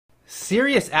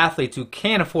Serious athletes who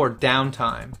can't afford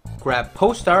downtime, grab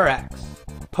PostRx.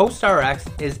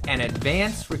 PostRx is an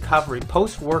advanced recovery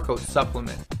post-workout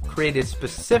supplement created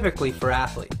specifically for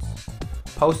athletes.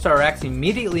 PostRx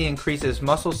immediately increases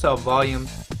muscle cell volume,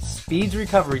 speeds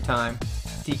recovery time,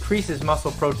 decreases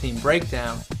muscle protein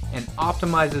breakdown, and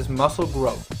optimizes muscle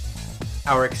growth.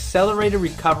 Our accelerated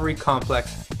recovery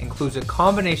complex includes a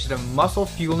combination of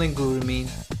muscle-fueling glutamine,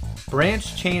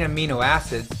 branched-chain amino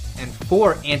acids, and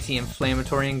 4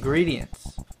 anti-inflammatory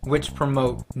ingredients, which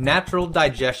promote natural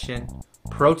digestion,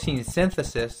 protein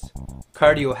synthesis,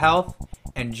 cardio health,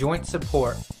 and joint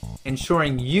support,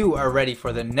 ensuring you are ready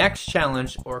for the next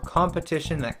challenge or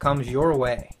competition that comes your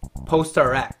way.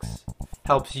 PostRx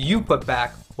helps you put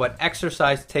back what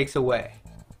exercise takes away.